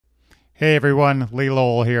Hey everyone,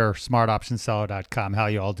 Lowell here, smartoptionseller.com. How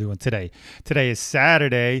you all doing today? Today is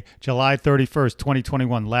Saturday, July 31st,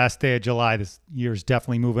 2021, last day of July. This year's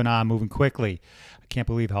definitely moving on, moving quickly. I can't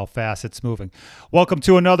believe how fast it's moving. Welcome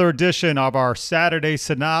to another edition of our Saturday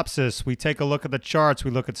Synopsis. We take a look at the charts,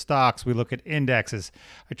 we look at stocks, we look at indexes.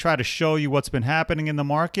 I try to show you what's been happening in the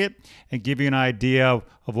market and give you an idea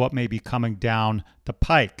of what may be coming down the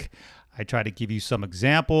pike. I try to give you some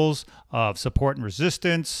examples of support and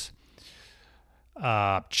resistance,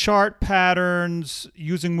 chart patterns,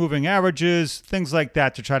 using moving averages, things like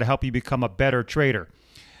that to try to help you become a better trader.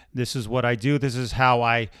 This is what I do. This is how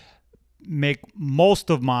I make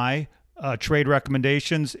most of my trade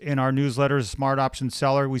recommendations in our newsletters, Smart Option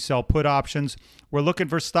Seller. We sell put options. We're looking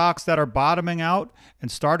for stocks that are bottoming out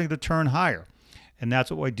and starting to turn higher. And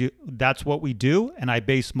that's what we do. That's what we do. And I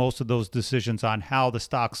base most of those decisions on how the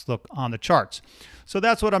stocks look on the charts. So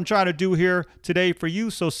that's what I'm trying to do here today for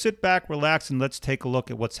you. So sit back, relax, and let's take a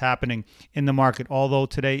look at what's happening in the market. Although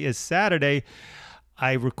today is Saturday,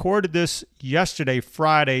 I recorded this yesterday,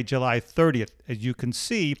 Friday, July 30th. As you can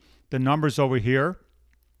see, the numbers over here,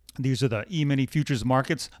 these are the E-mini futures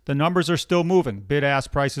markets. The numbers are still moving.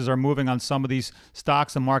 Bid-ask prices are moving on some of these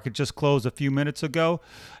stocks. The market just closed a few minutes ago,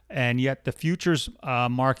 and yet the futures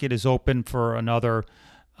market is open for another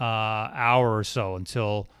hour or so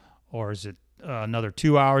until, or is it another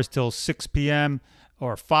 2 hours till 6 p.m.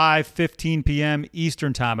 or 5:15 p.m.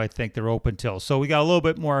 Eastern time, I think they're open till. So we got a little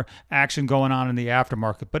bit more action going on in the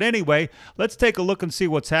aftermarket. But anyway, let's take a look and see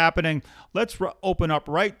what's happening. Let's open up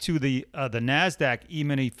right to the NASDAQ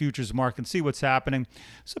E-mini futures market and see what's happening.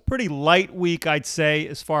 It's a pretty light week, I'd say,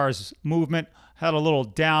 as far as movement. Had a little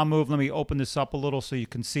down move. Let me open this up a little so you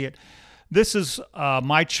can see it. This is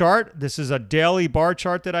my chart. This is a daily bar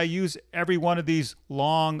chart that I use. Every one of these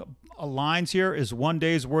long lines here is 1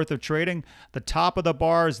 day's worth of trading. The top of the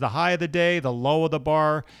bar is the high of the day. The low of the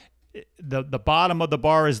bar, the bottom of the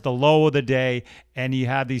bar is the low of the day. And you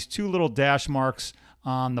have these two little dash marks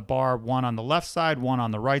on the bar, one on the left side, one on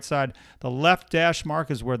the right side. The left dash mark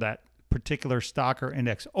is where that particular stock or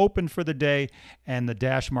index opened for the day, and the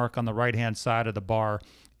dash mark on the right-hand side of the bar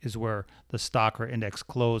is where the stock or index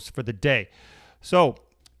closed for the day. So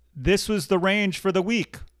this was the range for the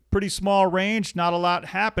week. Pretty small range, not a lot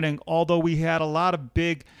happening, although we had a lot of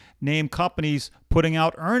big name companies putting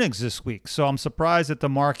out earnings this week. So I'm surprised that the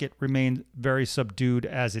market remained very subdued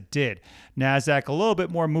as it did. NASDAQ, a little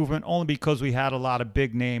bit more movement only because we had a lot of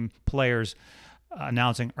big name players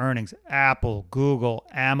announcing earnings. Apple, Google,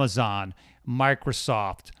 Amazon,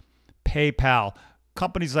 Microsoft, PayPal,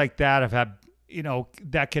 companies like that have had,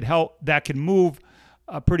 that could move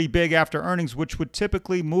pretty big after earnings, which would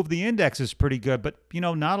typically move the indexes pretty good. But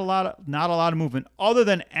not a lot of movement other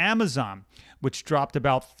than Amazon, which dropped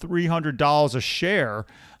about $300 a share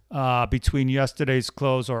between yesterday's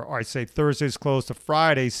close, or I say Thursday's close to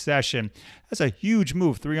Friday's session. That's a huge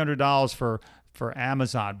move, $300 for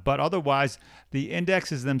Amazon. But otherwise, the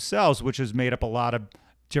indexes themselves, which is made up a lot of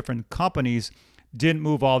different companies, didn't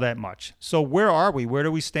move all that much. So where are we? Where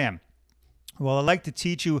do we stand? Well, I'd like to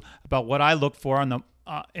teach you about what I look for in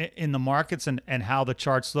the markets and how the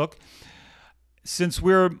charts look. Since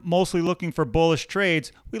we're mostly looking for bullish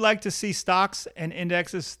trades, we like to see stocks and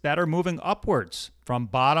indexes that are moving upwards from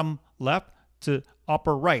bottom left to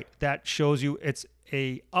upper right. That shows you it's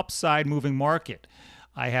a upside moving market.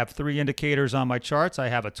 I have three indicators on my charts. I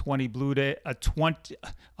have a blue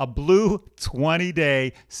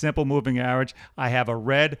 20-day simple moving average. I have a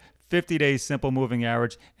red 50-day simple moving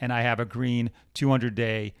average, and I have a green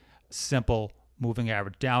 200-day simple moving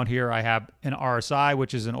average. Down here, I have an RSI,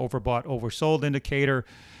 which is an overbought, oversold indicator.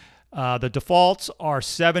 The defaults are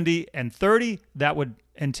 70 and 30. That would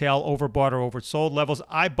entail overbought or oversold levels.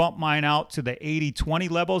 I bump mine out to the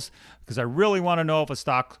 80-20 levels because I really want to know if a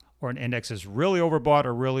stock or an index is really overbought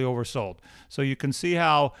or really oversold. So you can see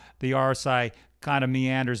how the RSI kind of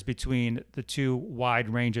meanders between the two wide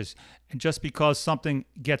ranges. And just because something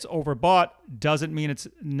gets overbought doesn't mean it's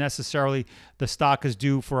necessarily the stock is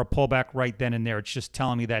due for a pullback right then and there. It's just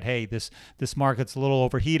telling me that, hey, this market's a little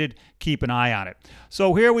overheated. Keep an eye on it.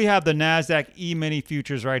 So here we have the NASDAQ E-mini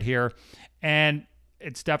futures right here. And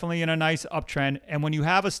it's definitely in a nice uptrend. And when you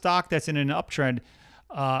have a stock that's in an uptrend,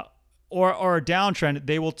 or a downtrend,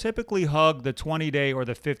 they will typically hug the 20-day or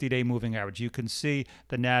the 50-day moving average. You can see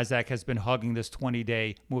the NASDAQ has been hugging this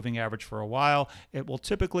 20-day moving average for a while. It will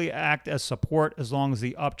typically act as support as long as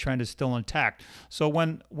the uptrend is still intact. So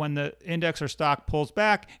when the index or stock pulls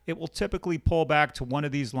back, it will typically pull back to one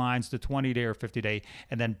of these lines, the 20-day or 50-day,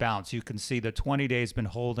 and then bounce. You can see the 20-day has been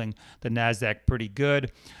holding the NASDAQ pretty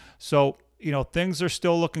good. So things are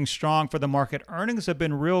still looking strong for the market. Earnings have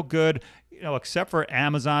been real good, except for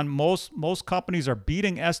Amazon. Most companies are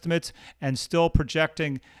beating estimates and still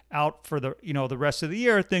projecting out for the rest of the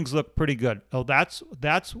year. Things look pretty good. So that's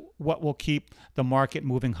what will keep the market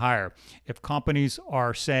moving higher. If companies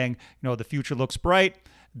are saying, the future looks bright,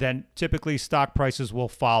 then typically stock prices will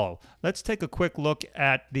follow. Let's take a quick look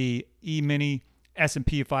at the E-mini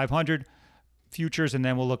S&P 500 futures, and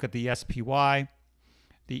then we'll look at the SPY,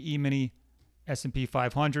 the E-mini S&P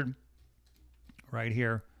 500 right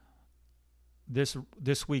here. This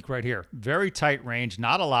week right here, very tight range,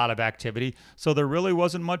 not a lot of activity. So there really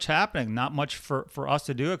wasn't much happening, not much for us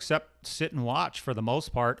to do except sit and watch for the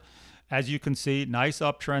most part. As you can see, nice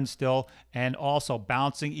uptrend still, and also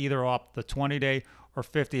bouncing either off the 20-day or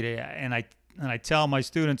 50-day. And I tell my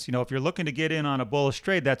students, if you're looking to get in on a bullish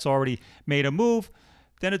trade that's already made a move,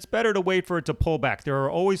 then it's better to wait for it to pull back. There are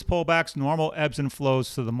always pullbacks, normal ebbs and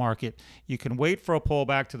flows to the market. You can wait for a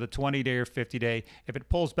pullback to the 20-day or 50-day. If it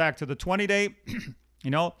pulls back to the 20-day,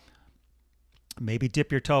 maybe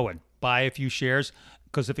dip your toe in, buy a few shares,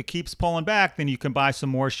 because if it keeps pulling back, then you can buy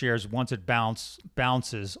some more shares once it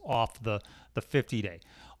bounces off the 50-day.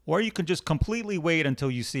 Or you can just completely wait until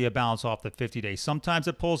you see a bounce off the 50-day. Sometimes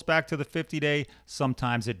it pulls back to the 50-day,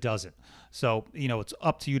 sometimes it doesn't. So, it's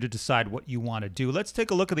up to you to decide what you want to do. Let's take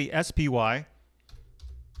a look at the SPY,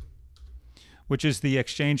 which is the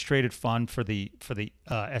exchange traded fund for the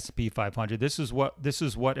S&P 500. This is what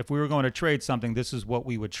if we were going to trade something, this is what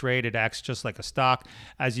we would trade. It acts just like a stock.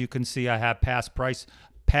 As you can see, I have past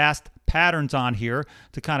patterns on here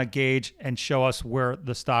to kind of gauge and show us where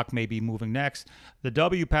the stock may be moving next. The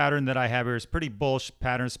W pattern that I have here is pretty bullish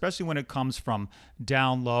pattern, especially when it comes from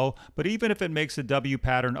down low. But even if it makes a W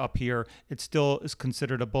pattern up here, it still is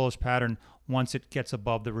considered a bullish pattern once it gets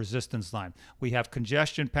above the resistance line. We have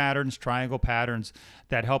congestion patterns, triangle patterns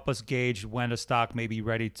that help us gauge when a stock may be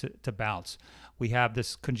ready to bounce. We have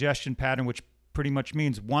this congestion pattern, which pretty much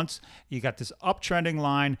means once you got this uptrending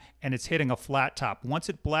line and it's hitting a flat top, once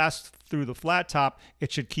it blasts through the flat top, it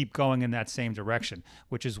should keep going in that same direction,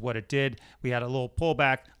 which is what it did. We had a little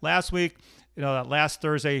pullback last week. That last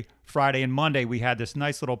Thursday, Friday, and Monday, we had this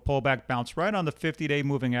nice little pullback bounce right on the 50-day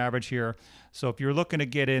moving average here. So if you're looking to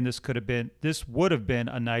get in, this would have been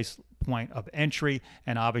a nice point of entry,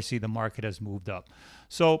 and obviously the market has moved up.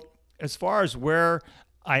 So as far as where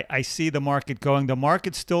I see the market going, the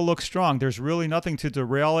market still looks strong. There's really nothing to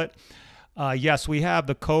derail it. Yes, we have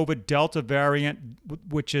the COVID Delta variant,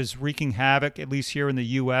 which is wreaking havoc, at least here in the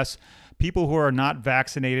U.S. People who are not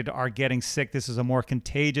vaccinated are getting sick. This is a more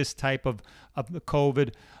contagious type of the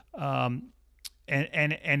COVID, and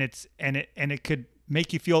it could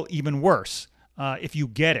make you feel even worse if you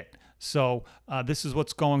get it. So this is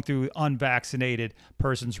what's going through unvaccinated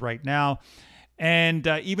persons right now. And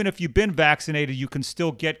even if you've been vaccinated, you can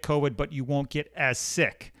still get COVID, but you won't get as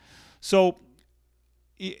sick. So,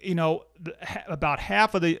 about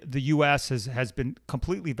half of the U.S. has been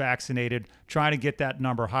completely vaccinated, trying to get that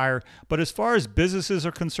number higher. But as far as businesses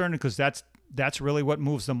are concerned, because that's really what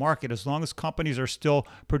moves the market, as long as companies are still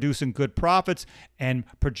producing good profits and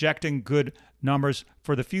projecting good numbers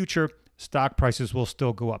for the future, stock prices will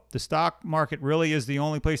still go up. The stock market really is the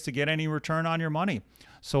only place to get any return on your money.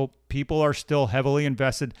 So people are still heavily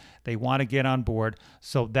invested. They want to get on board.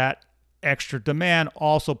 So that extra demand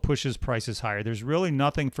also pushes prices higher. There's really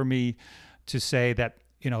nothing for me to say that,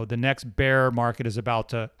 the next bear market is about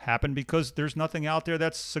to happen, because there's nothing out there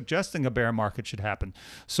that's suggesting a bear market should happen.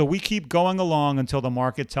 So we keep going along until the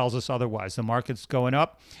market tells us otherwise. The market's going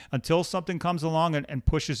up until something comes along and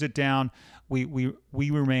pushes it down. We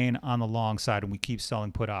remain on the long side, and we keep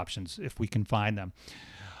selling put options if we can find them.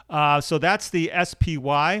 So that's the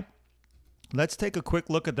SPY. Let's take a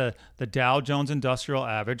quick look at the Dow Jones Industrial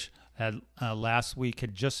Average. Last week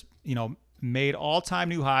had just, made all-time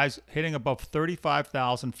new highs, hitting above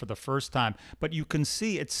 35,000 for the first time. But you can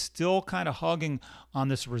see it's still kind of hugging on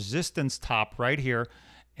this resistance top right here.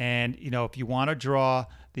 And, if you want to draw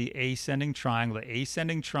the ascending triangle, the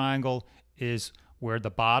ascending triangle is where the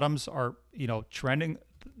bottoms are, trending.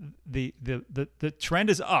 The trend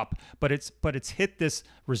is up, but it's hit this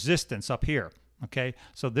resistance up here. Okay,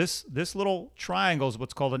 so this little triangle is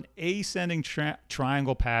what's called an ascending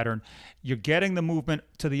triangle pattern. You're getting the movement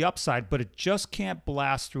to the upside, but it just can't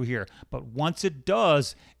blast through here. But once it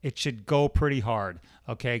does, it should go pretty hard,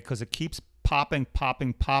 okay, because it keeps popping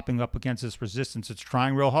up against this resistance. It's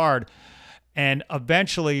trying real hard. And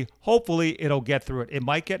eventually, hopefully, it'll get through it. It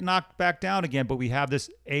might get knocked back down again, but we have this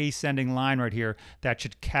ascending line right here that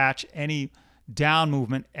should catch any down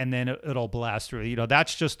movement, and then it'll blast through.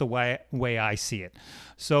 That's just the way I see it.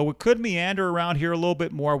 So it could meander around here a little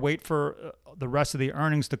bit more, wait for the rest of the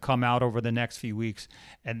earnings to come out over the next few weeks,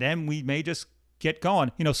 and then we may just get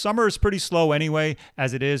going. Summer is pretty slow anyway,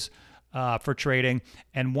 as it is for trading.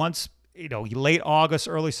 And once, late August,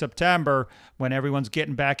 early September, when everyone's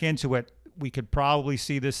getting back into it, we could probably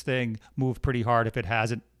see this thing move pretty hard if it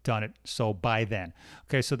hasn't done it so by then.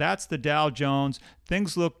 Okay, so that's the Dow Jones.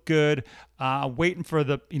 Things look good. Waiting for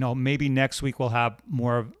the, maybe next week we'll have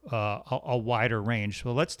more of a wider range.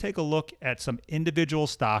 So let's take a look at some individual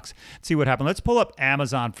stocks, see what happened. Let's pull up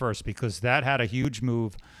Amazon first, because that had a huge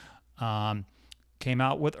move. Came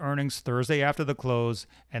out with earnings Thursday after the close,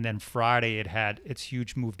 and then Friday it had its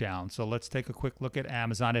huge move down. So let's take a quick look at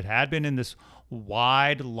Amazon. It had been in this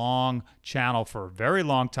wide, long channel for a very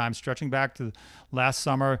long time, stretching back to last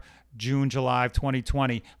summer, June, July of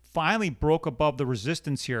 2020. Finally broke above the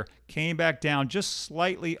resistance here, came back down just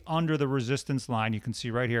slightly under the resistance line. You can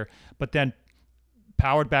see right here, but then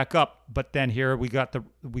powered back up. But then here we got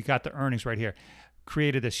the earnings right here.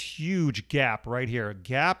 Created this huge gap right here. A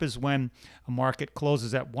gap is when a market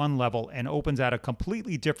closes at one level and opens at a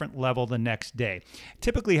completely different level the next day.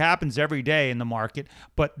 Typically happens every day in the market,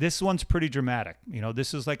 but this one's pretty dramatic.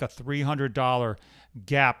 This is like a $300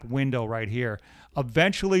 gap window right here.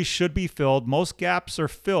 Eventually should be filled. Most gaps are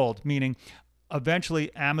filled, meaning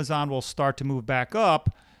eventually Amazon will start to move back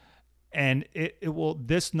up, and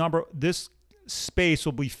this space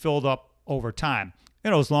will be filled up over time.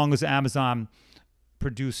 As long as Amazon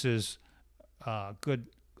produces good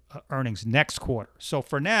earnings next quarter. So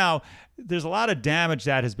for now, there's a lot of damage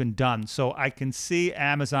that has been done. So I can see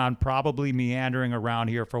Amazon probably meandering around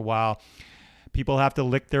here for a while. People have to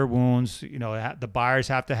lick their wounds. The buyers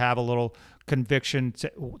have to have a little conviction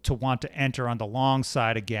to want to enter on the long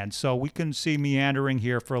side again. So we can see meandering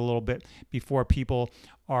here for a little bit before people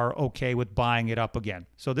are okay with buying it up again.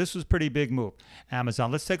 So this was a pretty big move,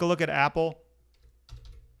 Amazon. Let's take a look at Apple.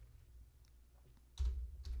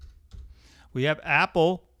 We have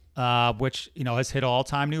Apple, which has hit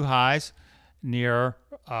all-time new highs, near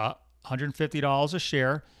 $150 a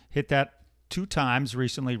share. Hit that 2 times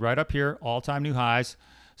recently, right up here, all-time new highs.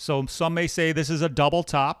 So some may say this is a double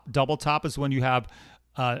top. Double top is when you have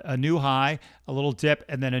a new high, a little dip,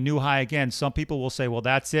 and then a new high again. Some people will say, well,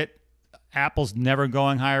 that's it. Apple's never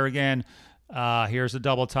going higher again. Here's a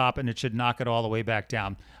double top, and it should knock it all the way back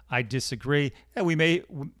down. I disagree. And we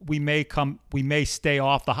may stay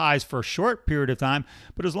off the highs for a short period of time,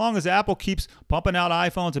 but as long as Apple keeps pumping out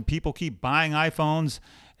iPhones and people keep buying iPhones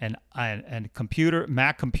and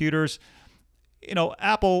Mac computers,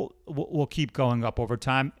 Apple will keep going up over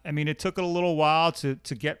time. I mean, it took it a little while to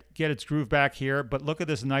get its groove back here, but look at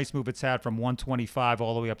this nice move it's had from 125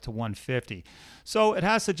 all the way up to 150. So it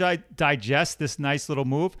has to digest this nice little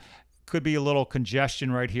move. Could be a little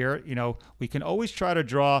congestion right here. We can always try to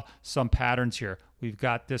draw some patterns here. We've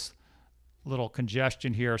got this little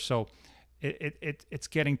congestion here. So it's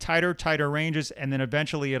getting tighter ranges, and then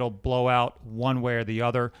eventually it'll blow out one way or the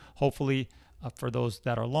other. Hopefully, for those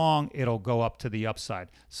that are long, it'll go up to the upside.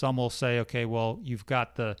 Some will say, okay, well, you've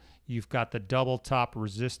got the double top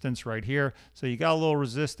resistance right here. So you got a little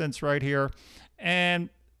resistance right here. And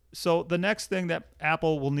so the next thing that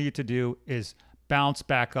Apple will need to do is bounce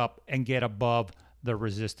back up and get above the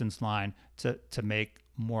resistance line to make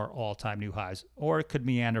more all-time new highs, or it could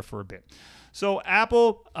meander for a bit. So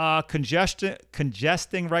Apple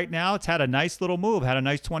congesting right now. It's had a nice little move, had a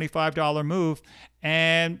nice $25 move,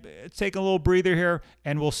 and it's taking a little breather here,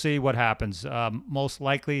 and we'll see what happens. Most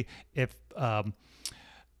likely, if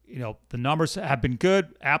the numbers have been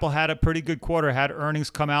good. Apple had a pretty good quarter, had earnings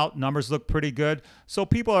come out. Numbers look pretty good. So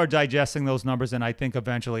people are digesting those numbers, and I think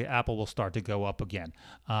eventually Apple will start to go up again.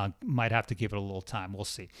 Might have to give it a little time. We'll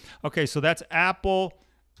see. Okay, so that's Apple.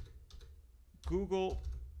 Google,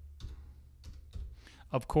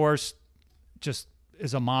 of course, just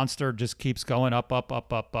is a monster, just keeps going up.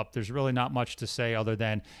 There's really not much to say other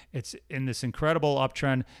than it's in this incredible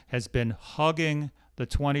uptrend, has been hugging the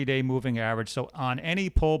 20-day moving average. So on any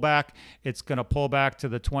pullback, it's going to pull back to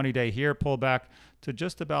the 20-day here, pull back to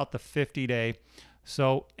just about the 50-day.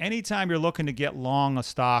 So anytime you're looking to get long a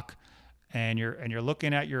stock and you're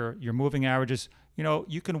looking at your moving averages,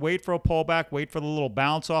 you can wait for a pullback, wait for the little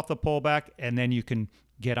bounce off the pullback, and then you can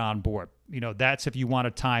get on board. That's if you want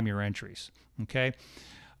to time your entries. Okay.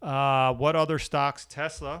 What other stocks?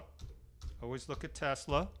 Tesla. Always look at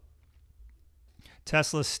Tesla.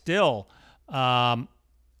 Tesla's still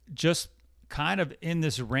just kind of in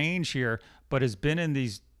this range here, but has been in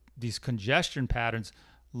these congestion patterns.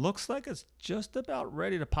 Looks like it's just about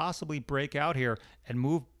ready to possibly break out here and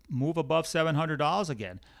move move above $700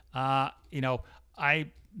 again. I'm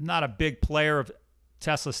not a big player of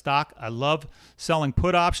Tesla stock. I love selling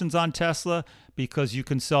put options on Tesla because you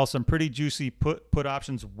can sell some pretty juicy put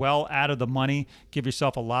options well out of the money, give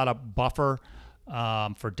yourself a lot of buffer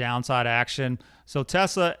for downside action. So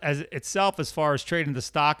Tesla as itself, as far as trading the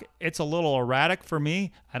stock, it's a little erratic for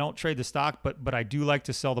me. I don't trade the stock, but I do like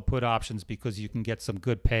to sell the put options because you can get some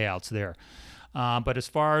good payouts there. But as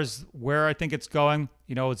far as where I think it's going,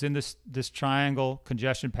 it's in this triangle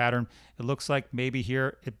congestion pattern. It looks like maybe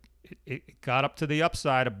here it got up to the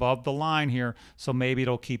upside above the line here, so maybe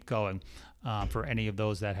it'll keep going for any of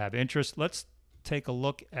those that have interest. Let's take a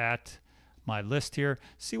look at my list here,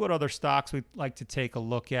 see what other stocks we'd like to take a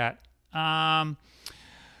look at.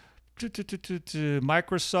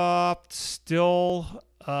 Microsoft still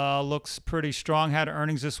looks pretty strong, had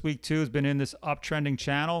earnings this week too, has been in this uptrending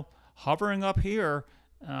channel, hovering up here,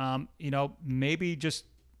 maybe just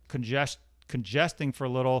congesting for a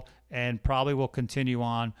little, and probably will continue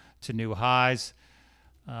on to new highs.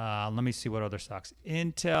 Let me see what other stocks.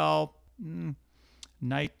 Intel,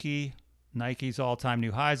 Nike's all-time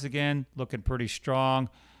new highs again, looking pretty strong.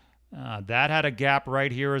 That had a gap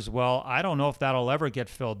right here as well. I don't know if that'll ever get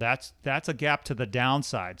filled. That's a gap to the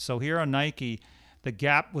downside. So here on Nike, the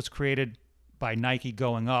gap was created by Nike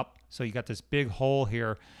going up. So you got this big hole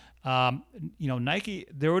here. Nike,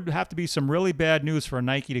 there would have to be some really bad news for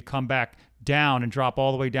Nike to come back down and drop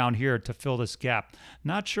all the way down here to fill this gap.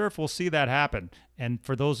 Not sure if we'll see that happen. And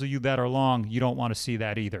for those of you that are long, you don't want to see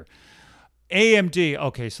that either. AMD.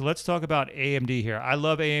 Okay, so let's talk about AMD here. I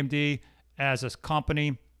love AMD as a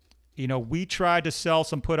company. We tried to sell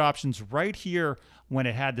some put options right here when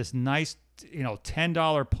it had this nice, $10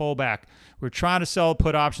 pullback. We're trying to sell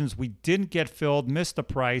put options. We didn't get filled, missed the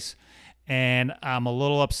price. And I'm a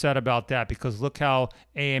little upset about that because look how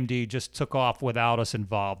AMD just took off without us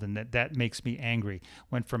involved, and that makes me angry.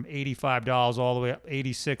 Went from $85 all the way up,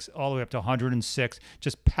 86, all the way up to 106.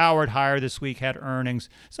 Just powered higher this week, had earnings.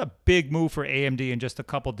 It's a big move for AMD in just a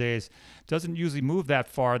couple days. Doesn't usually move that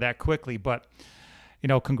far that quickly, but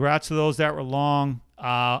congrats to those that were long.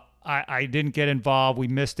 I didn't get involved. We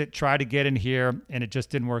missed it. Tried to get in here, and it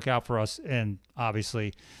just didn't work out for us. And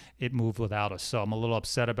obviously, it moved without us. So I'm a little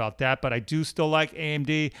upset about that. But I do still like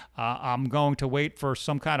AMD. I'm going to wait for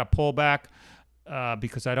some kind of pullback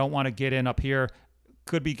because I don't want to get in up here.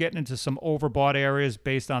 Could be getting into some overbought areas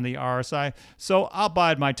based on the RSI. So I'll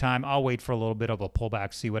bide my time. I'll wait for a little bit of a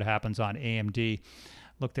pullback, see what happens on AMD.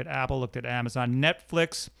 Looked at Apple, looked at Amazon.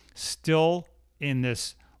 Netflix still in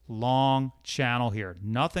this long channel here.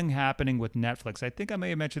 Nothing happening with Netflix. I think I may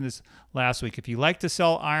have mentioned this last week. If you like to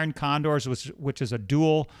sell iron condors, which is a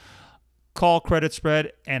dual call credit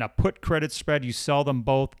spread and a put credit spread, you sell them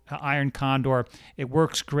both, iron condor. It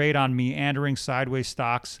works great on meandering sideways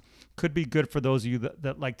stocks. Could be good for those of you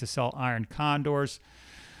that like to sell iron condors.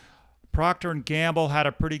 Procter & Gamble had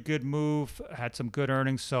a pretty good move, had some good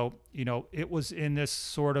earnings. So, it was in this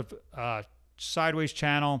sort of sideways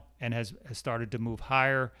channel and has started to move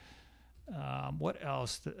higher. What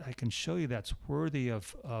else that I can show you that's worthy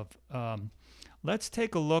of let's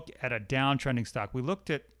take a look at a downtrending stock.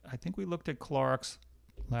 I think we looked at Clorox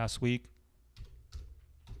last week.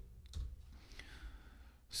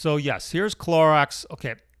 So yes, here's Clorox.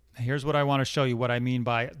 Okay, here's what I want to show you, what I mean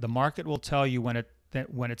by the market will tell you when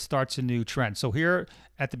it starts a new trend. So here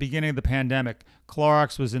at the beginning of the pandemic,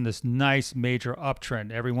 Clorox was in this nice major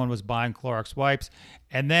uptrend. Everyone was buying Clorox wipes,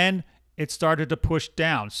 and then it started to push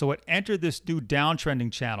down. So it entered this new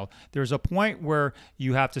downtrending channel. There's a point where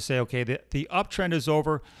you have to say, okay, the uptrend is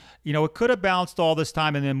over. It could have bounced all this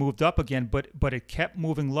time and then moved up again, but it kept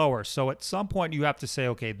moving lower. So at some point you have to say,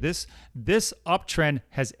 okay, this uptrend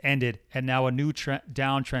has ended and now a new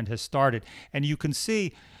downtrend has started. And you can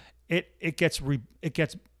see it gets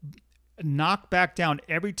knocked back down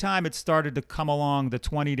every time it started to come along the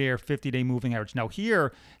 20-day or 50-day moving average. Now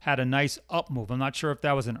here had a nice up move. I'm not sure if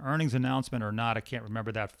that was an earnings announcement or not. I can't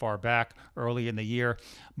remember that far back early in the year,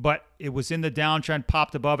 but it was in the downtrend,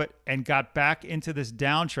 popped above it, and got back into this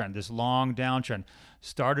downtrend, this long downtrend.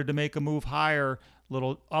 Started to make a move higher,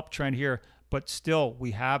 little uptrend here, but still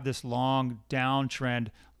we have this long downtrend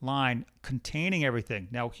line containing everything.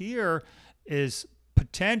 Now here is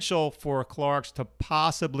potential for Clorox to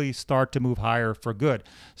possibly start to move higher for good.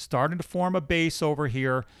 Starting to form a base over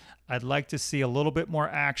here. I'd like to see a little bit more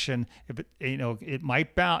action. If it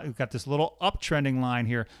might bounce. We've got this little uptrending line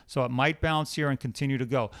here, so it might bounce here and continue to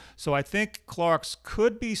go. So I think Clorox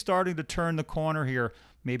could be starting to turn the corner here,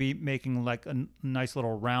 maybe making like a nice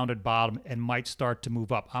little rounded bottom and might start to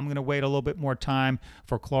move up. I'm going to wait a little bit more time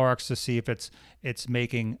for Clorox to see if it's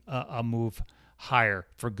making a move higher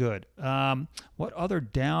for good. What other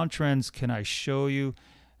downtrends can I show you?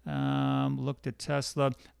 Looked at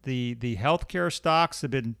Tesla. The healthcare stocks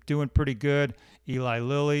have been doing pretty good. Eli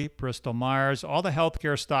Lilly, Bristol Myers, all the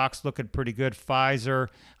healthcare stocks looking pretty good. Pfizer.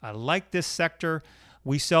 I like this sector.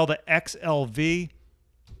 We sell the XLV.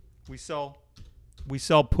 We sell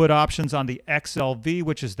put options on the XLV,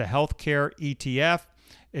 which is the healthcare ETF.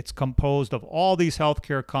 It's composed of all these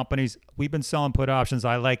healthcare companies. We've been selling put options.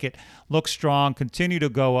 I like it. Looks strong. Continue to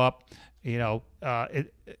go up.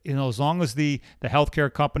 As long as the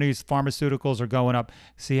healthcare companies, pharmaceuticals are going up,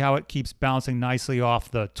 see how it keeps bouncing nicely off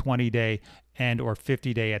the 20-day and or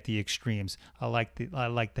 50-day at the extremes. I like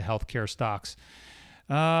the healthcare stocks.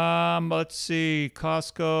 Let's see,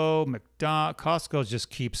 Costco, Costco just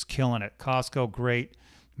keeps killing it. Costco, great.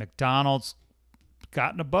 McDonald's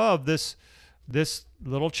gotten above this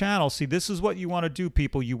little channel. See, this is what you want to do,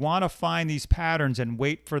 people. You want to find these patterns and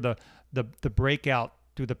wait for the breakout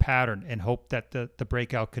through the pattern and hope that the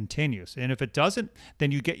breakout continues. And if it doesn't,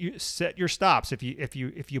 then you set your stops. If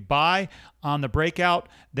you buy on the breakout,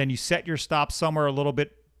 then you set your stop somewhere a little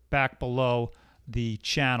bit back below the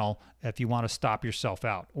channel if you want to stop yourself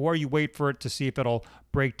out, or you wait for it to see if it'll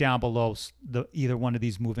break down below either one of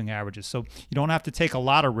these moving averages. So you don't have to take a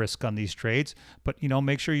lot of risk on these trades, but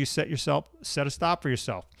make sure you set a stop for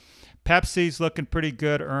yourself. Pepsi's looking pretty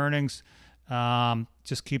good. Earnings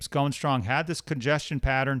just keeps going strong. Had this congestion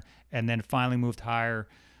pattern and then finally moved higher.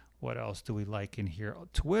 What else do we like in here?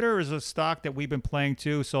 Twitter is a stock that we've been playing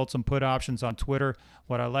too. Sold some put options on Twitter.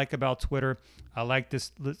 What I like about Twitter, I like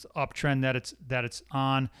this uptrend that it's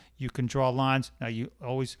on. You can draw lines. Now you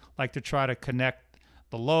always like to try to connect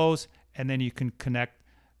the lows, and then you can connect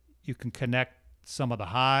some of the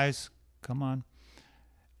highs. Come on.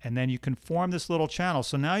 And then you can form this little channel.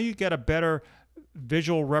 So now you get a better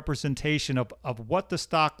visual representation of what the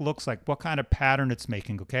stock looks like, what kind of pattern it's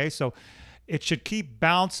making. Okay, so it should keep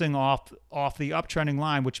bouncing off the uptrending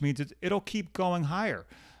line, which means it'll keep going higher.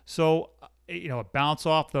 So, it bounce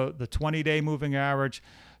off the 20-day moving average.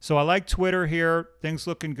 So I like Twitter here. Things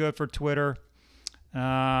looking good for Twitter.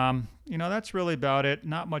 That's really about it.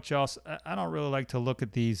 Not much else. I don't really like to look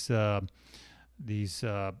at these meme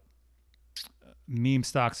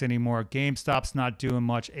stocks anymore. GameStop's not doing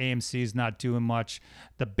much. AMC's not doing much.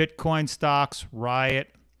 The Bitcoin stocks,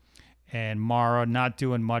 Riot and Mara, not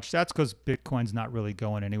doing much. That's because Bitcoin's not really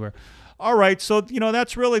going anywhere. All right, so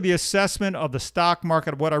that's really the assessment of the stock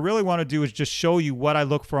market. What I really want to do is just show you what I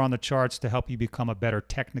look for on the charts to help you become a better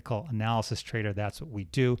technical analysis trader. That's what we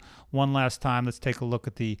do. One last time, let's take a look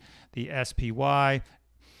at the SPY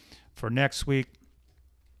for next week.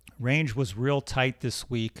 Range was real tight this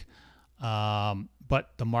week, but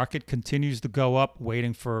the market continues to go up,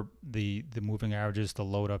 waiting for the moving averages to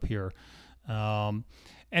load up here.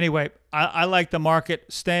 Anyway, I like the market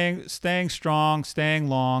staying strong, staying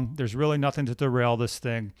long. There's really nothing to derail this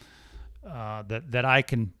thing that I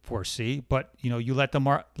can foresee. But you let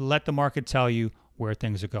the market tell you where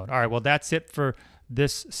things are going. All right, well, that's it for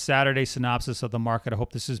this Saturday synopsis of the market. I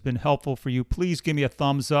hope this has been helpful for you. Please give me a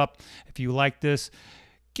thumbs up if you like this.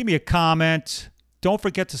 Give me a comment. Don't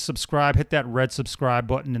forget to subscribe. Hit that red subscribe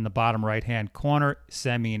button in the bottom right-hand corner.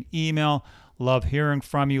 Send me an email. Love hearing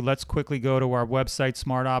from you. Let's quickly go to our website,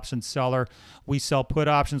 Smart Options Seller. We sell put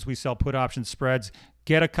options. We sell put option spreads.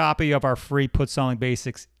 Get a copy of our free Put Selling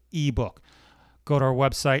Basics ebook. Go to our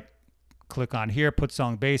website, click on here, Put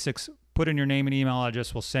Selling Basics. Put in your name and email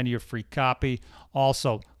address. We'll send you a free copy.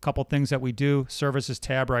 Also, a couple things that we do. Services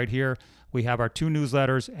tab right here. We have our 2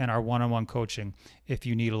 newsletters and our one-on-one coaching if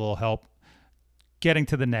you need a little help getting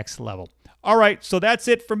to the next level. All right, so that's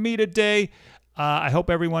it for me today. I hope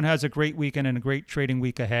everyone has a great weekend and a great trading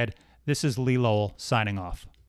week ahead. This is Lowell signing off.